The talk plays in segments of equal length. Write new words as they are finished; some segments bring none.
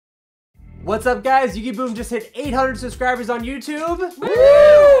What's up, guys? YuGiBOOM just hit 800 subscribers on YouTube.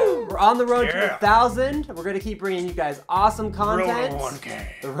 Woo! We're on the road to 1,000. We're going to keep bringing you guys awesome content. The road to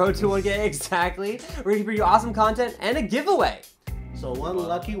 1K. The road to 1K, exactly. We're going to bring you awesome content and a giveaway. So one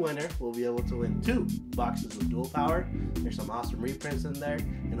lucky winner will be able to win 2 boxes of Duel Power. There's some awesome reprints in there,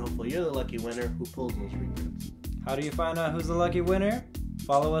 and hopefully you're the lucky winner who pulls those reprints. How do you find out who's the lucky winner?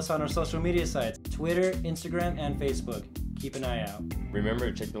 Follow us on our social media sites, Twitter, Instagram, and Facebook. Keep an eye out. Remember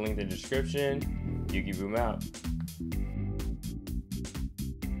to check the link in the description. YuGiBOOM out.